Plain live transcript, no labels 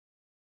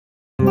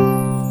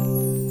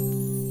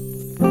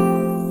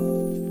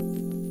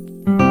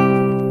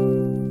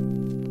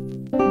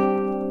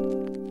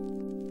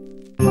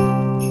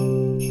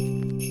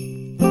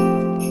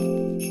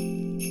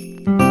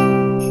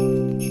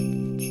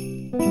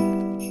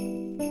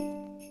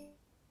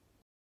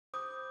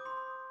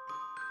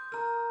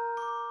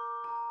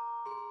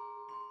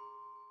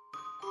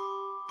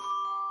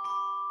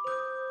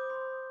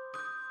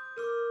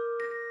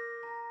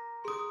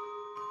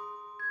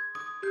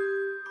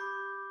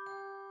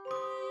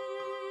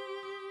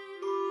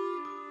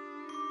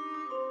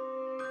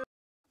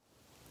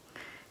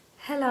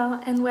Hello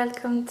and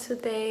welcome to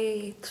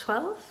day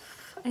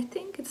 12. I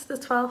think it's the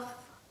 12th.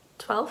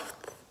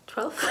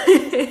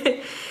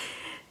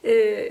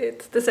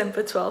 It's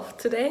December 12th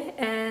today,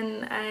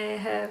 and I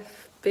have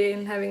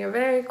been having a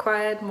very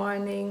quiet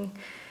morning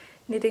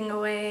knitting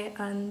away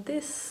on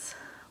this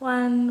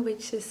one,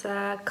 which is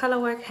a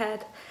colorwork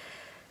hat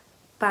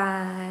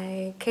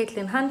by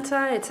Caitlin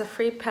Hunter. It's a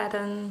free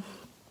pattern,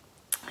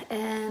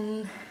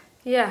 and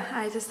yeah,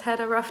 I just had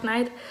a rough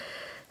night.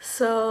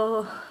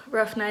 So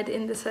rough night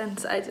in the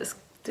sense I just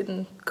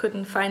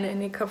couldn't find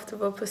any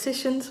comfortable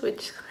positions,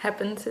 which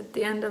happens at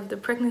the end of the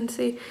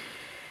pregnancy.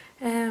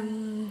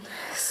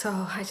 So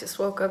I just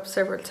woke up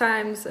several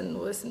times and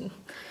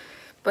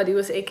body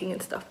was aching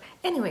and stuff.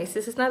 Anyways,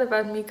 this is not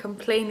about me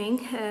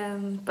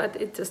complaining,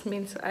 but it just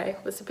means I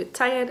was a bit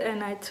tired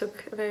and I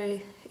took a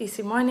very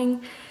easy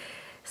morning.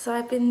 So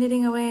I've been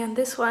knitting away on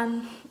this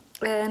one,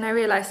 and I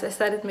realized I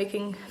started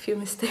making a few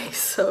mistakes,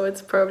 so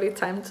it's probably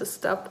time to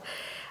stop.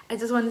 I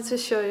just wanted to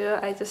show you.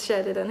 I just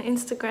shared it on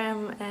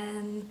Instagram,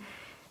 and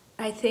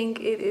I think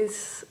it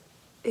is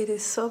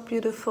so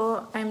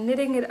beautiful. I'm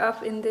knitting it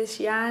up in this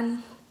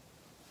yarn,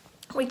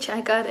 which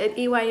I got at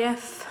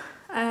EYF.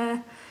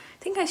 I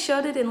think I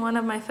showed it in one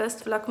of my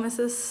first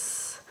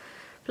Vlogmas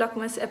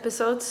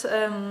episodes.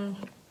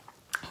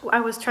 I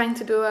was trying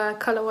to do a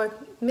colorwork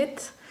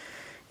mitt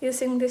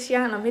using this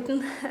yarn, or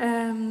mitten,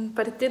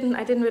 but I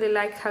didn't really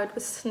like how it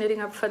was knitting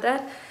up for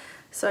that.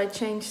 So I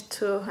changed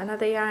to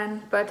another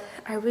yarn, but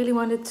I really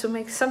wanted to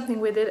make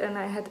something with it, and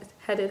I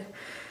had it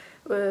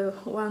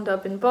wound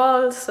up in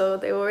balls, so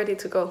they were ready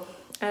to go.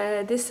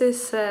 This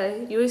is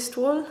used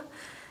wool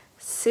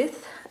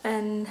Sith,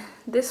 and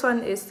this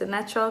one is the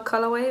natural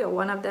colorway, or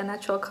one of their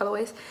natural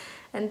colorways,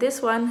 and this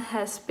one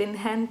has been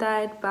hand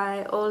dyed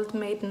by Old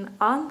Maiden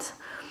Aunt.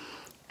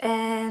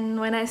 And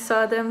when I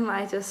saw them,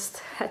 I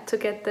just had to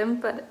get them,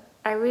 but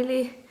I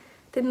really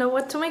didn't know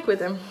what to make with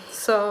them.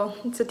 So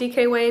it's a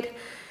DK weight.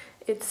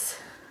 It's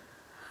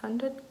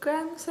 100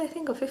 grams, I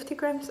think, or 50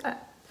 grams.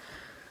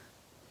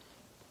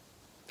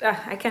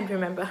 I can't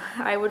remember.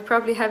 I would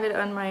probably have it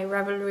on my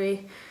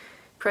Ravelry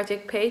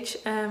project page.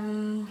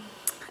 And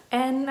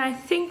I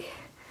think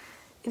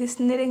it is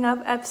knitting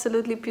up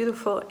absolutely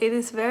beautiful. It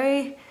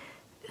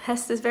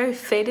has this very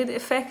faded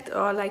effect,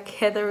 or like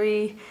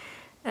heathery,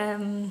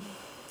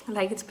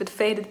 like it's a bit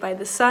faded by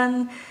the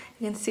sun.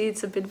 You can see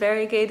it's a bit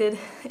variegated.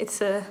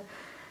 It's a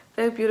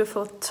very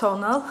beautiful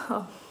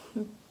tonal.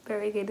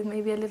 Variegated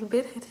maybe a little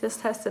bit. It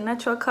just has the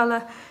natural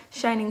color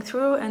shining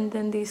through, and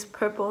then these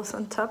purples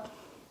on top.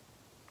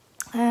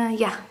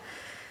 Yeah,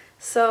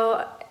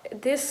 so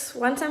this,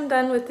 once I'm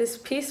done with this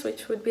piece,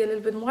 which would be a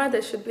little bit more,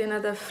 there should be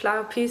another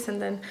flower piece,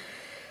 and then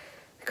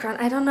the crown.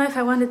 I don't know if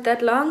I want it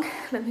that long.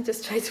 Let me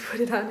just try to put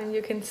it on and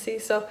you can see.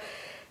 So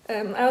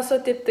I also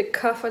did the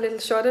cuff a little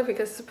shorter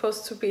because it's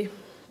supposed to be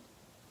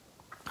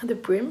the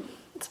brim.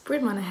 It's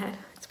brim on a hat.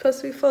 It's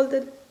supposed to be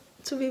folded,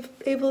 to be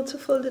able to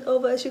fold it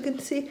over, as you can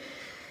see.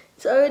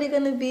 It's already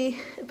going to be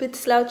a bit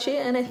slouchy,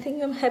 and I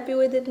think I'm happy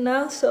with it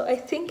now. So I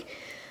think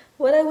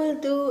what I will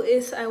do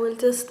is I will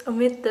just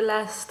omit the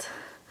last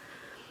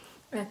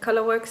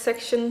colorwork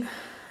section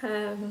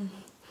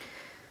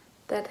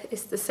that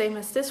is the same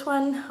as this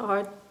one,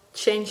 or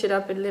change it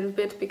up a little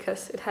bit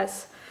because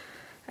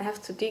I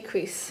have to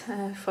decrease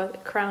for the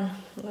crown.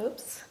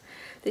 Oops.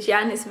 This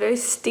yarn is very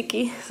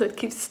sticky, so it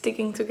keeps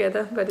sticking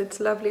together, but it's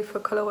lovely for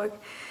colorwork.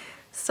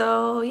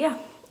 So yeah.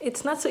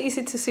 It's not so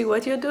easy to see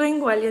what you're doing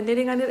while you're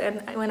knitting on it,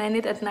 and when I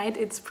knit at night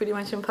it's pretty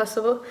much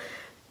impossible,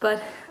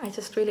 but I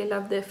just really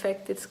love the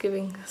effect it's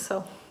giving.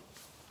 So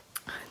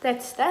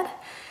that's that.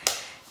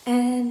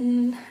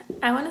 And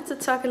I wanted to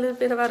talk a little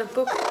bit about a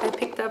book I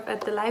picked up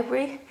at the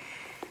library.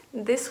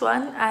 This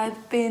one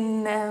I've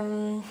been,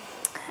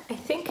 I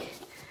think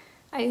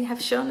I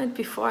have shown it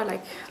before,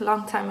 like a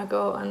long time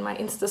ago on my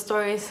Insta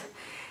stories,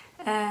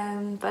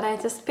 but I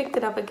just picked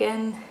it up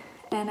again.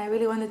 And I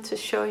really wanted to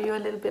show you a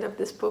little bit of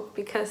this book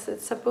because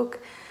it's a book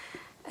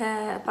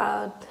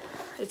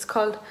it's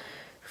called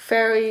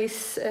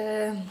Fairy's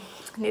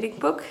Knitting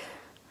Book. I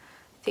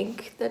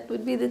think that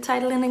would be the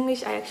title in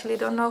English. I actually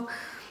don't know,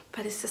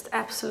 but it's just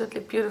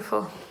absolutely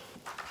beautiful.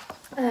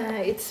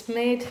 It's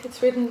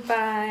written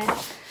by,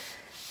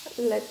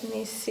 let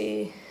me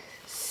see,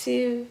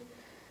 Siv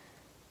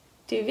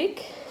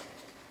Divik.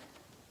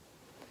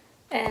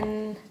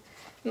 And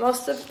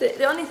most of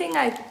the only thing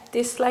I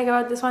dislike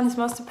about this one is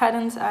most of the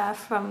patterns are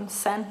from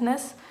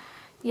sandness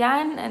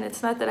yarn, and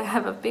it's not that I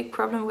have a big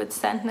problem with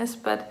sandness,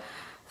 but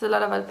there's a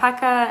lot of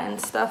alpaca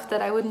and stuff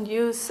that I wouldn't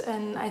use,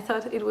 and I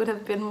thought it would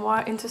have been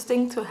more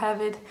interesting to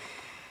have it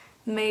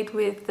made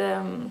with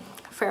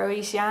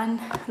Faroese yarn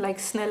like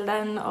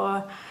Sneldan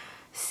or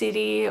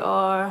City,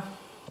 or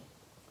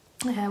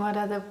what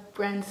other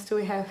brands do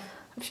we have?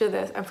 I'm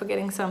sure I'm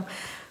forgetting some,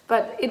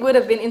 but it would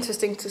have been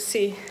interesting to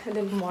see a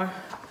little more.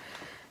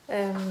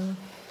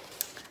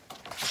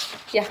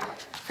 Yeah,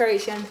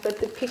 Faroese yarn, but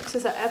the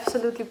pictures are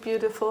absolutely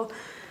beautiful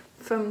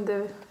from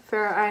the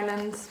Faroe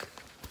Islands,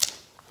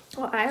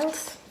 or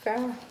Isles,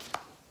 Faroe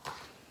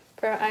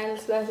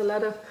Isles. There's a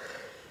lot of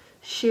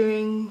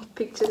shearing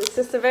pictures. It's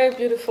just a very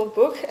beautiful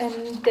book,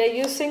 and they're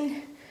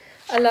using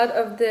a lot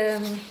of the,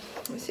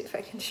 let me see if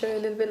I can show you a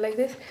little bit like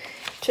this,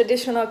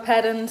 traditional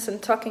patterns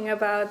and talking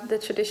about the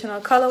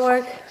traditional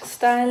colorwork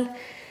style.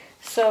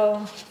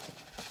 So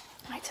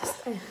I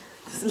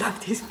just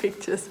love these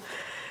pictures.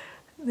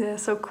 They're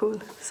so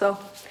cool. So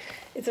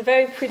it's a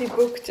very pretty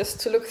book just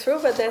to look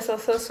through, but there's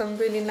also some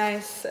really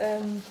nice,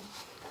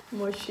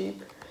 more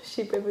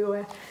sheep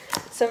everywhere,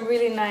 some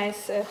really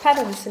nice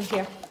patterns in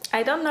here.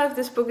 I don't know if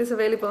this book is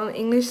available in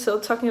English, so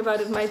talking about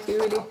it might be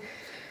really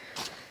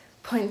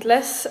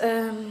pointless,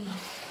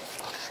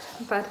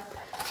 but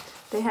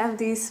they have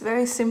these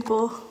very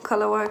simple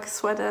colorwork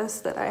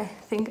sweaters that I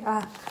think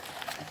are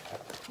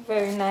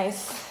very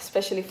nice,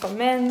 especially for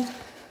men.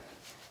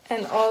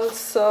 And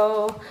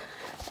also,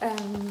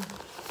 you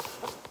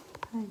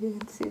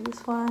can see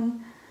this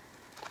one.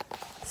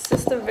 It's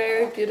just a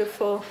very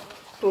beautiful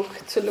book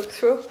to look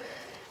through.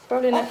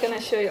 Probably not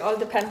gonna show you all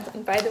the patterns.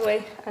 And by the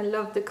way, I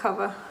love the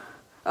cover,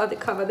 or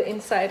the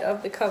inside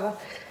of the cover.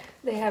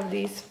 They have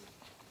these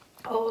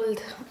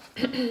old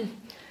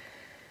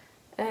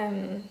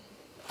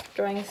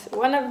drawings.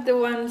 One of the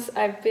ones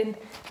I've been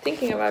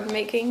thinking about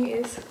making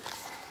is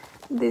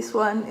this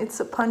one.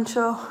 It's a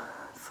poncho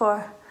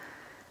for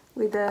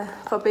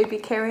baby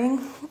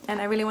carrying,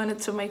 and I really wanted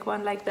to make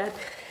one like that.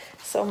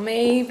 So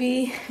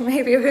maybe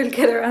we'll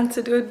get around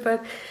to do it,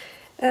 but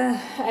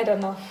I don't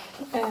know.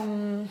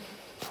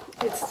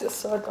 It's just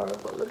so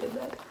adorable. Look at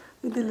that,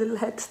 with the little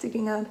head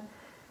sticking out.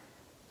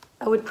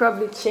 I would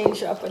probably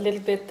change up a little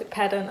bit the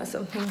pattern or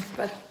something,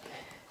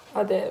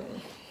 or the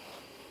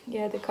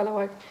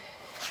colorwork.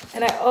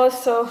 And I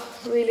also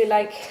really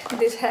like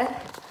this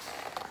hat.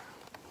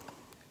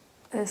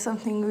 There's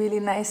something really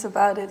nice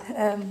about it.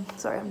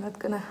 Sorry, I'm not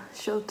gonna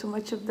show too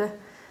much of the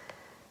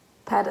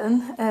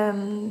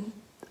pattern.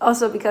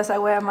 Also because I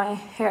wear my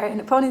hair in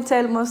a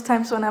ponytail most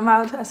times when I'm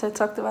out. As I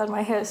talked about,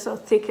 my hair is so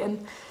thick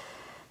and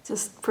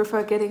just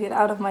prefer getting it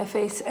out of my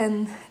face.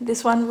 And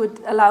this one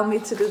would allow me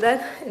to do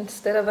that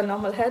instead of a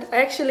normal hat. I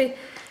actually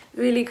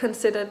really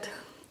considered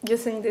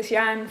using this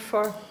yarn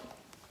for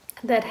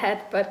that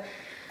hat, but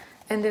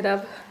ended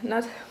up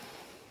not.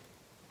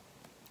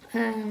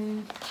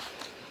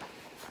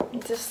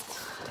 Just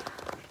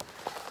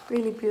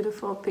really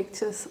beautiful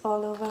pictures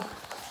all over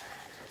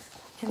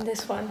in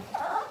this one.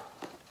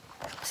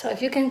 So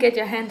if you can get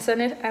your hands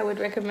on it, I would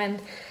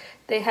recommend.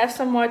 They have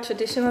some more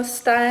traditional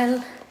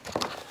style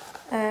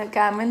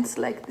garments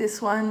like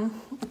this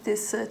one, with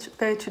this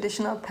very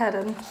traditional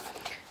pattern,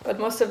 but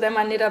most of them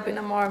are knit up in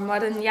a more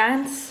modern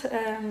yarns.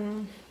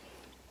 And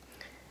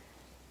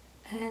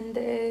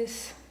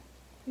there's,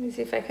 let me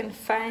see if I can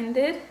find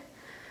it.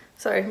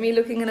 Sorry, me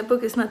looking in a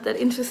book is not that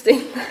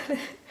interesting.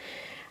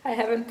 I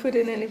haven't put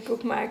in any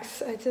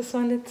bookmarks. I just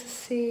wanted to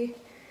see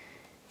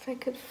if I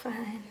could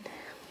find,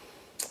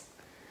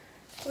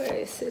 where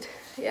is it?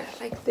 Yeah,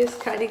 like this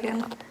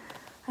cardigan.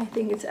 I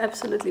think it's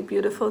absolutely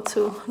beautiful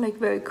too, like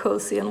very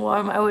cozy and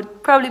warm. I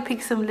would probably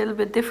pick some little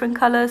bit different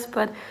colors,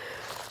 but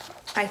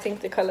I think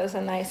the colors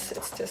are nice.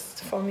 It's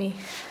just for me.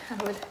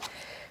 I would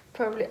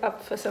probably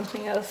opt for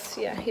something else.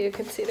 Yeah, here you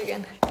can see it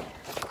again.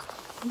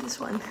 This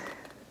one.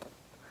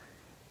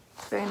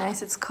 Very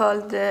nice. It's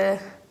called the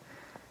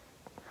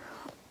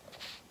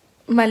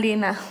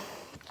Malina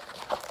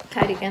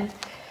cardigan.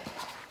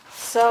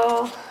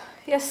 So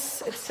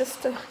yes, it's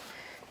just a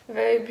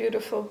very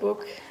beautiful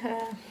book.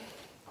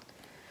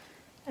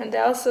 And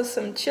there are also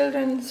some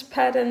children's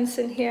patterns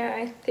in here,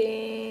 I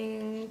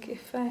think,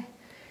 if I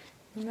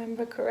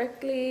remember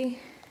correctly.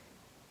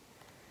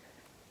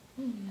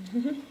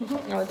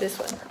 Oh, this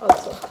one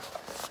also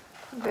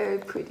very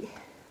pretty.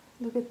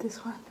 Look at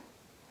this one.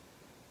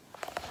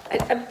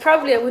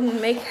 I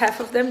wouldn't make half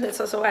of them. That's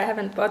also why I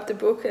haven't bought the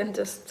book, and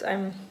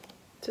I'm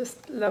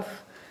just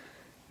love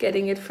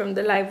getting it from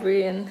the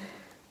library and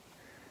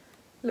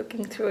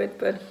looking through it.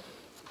 But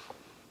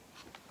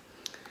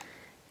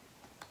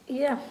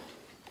yeah,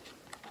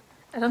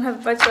 I don't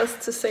have much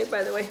else to say,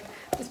 by the way.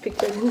 This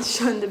picture I didn't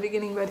show in the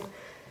beginning, but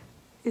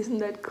isn't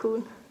that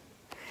cool?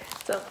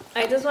 So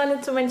I just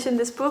wanted to mention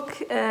this book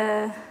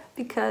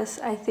because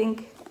I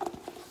think,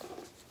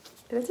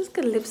 did I just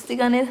get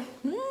lipstick on it?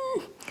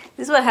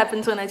 This is what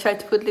happens when I try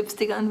to put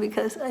lipstick on,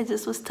 because I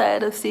just was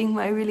tired of seeing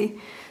my really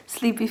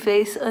sleepy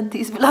face on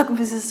these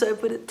Vlogmases, so I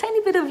put a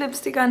tiny bit of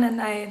lipstick on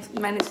and I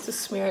managed to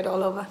smear it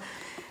all over.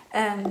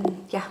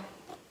 Yeah,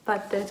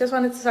 but I just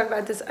wanted to talk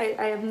about this.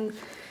 I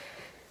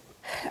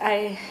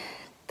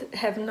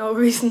have no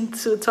reason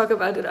to talk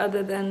about it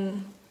other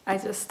than I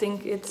just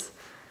think it's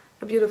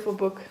a beautiful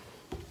book.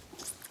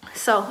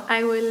 So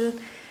I will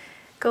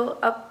go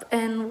up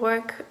and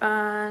work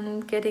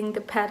on getting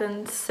the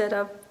pattern set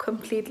up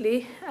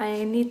completely.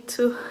 I need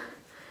to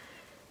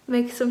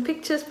make some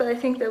pictures, but I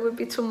think that would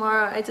be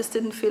tomorrow. I just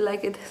didn't feel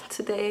like it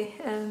today.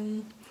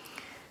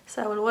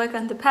 So I will work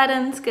on the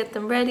patterns, get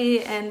them ready,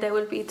 and there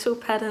will be 2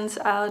 patterns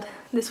out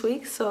this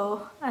week,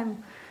 so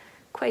I'm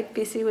quite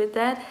busy with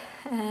that.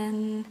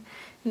 And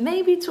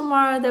maybe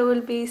tomorrow there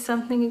will be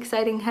something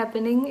exciting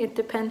happening. It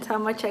depends how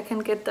much I can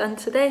get done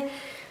today.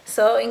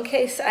 So in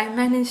case I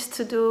manage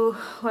to do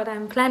what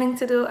I'm planning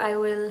to do, I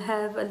will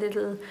have a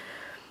little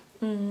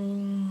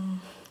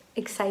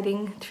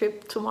exciting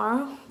trip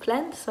tomorrow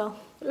planned, so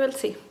we'll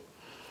see.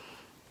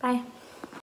 Bye.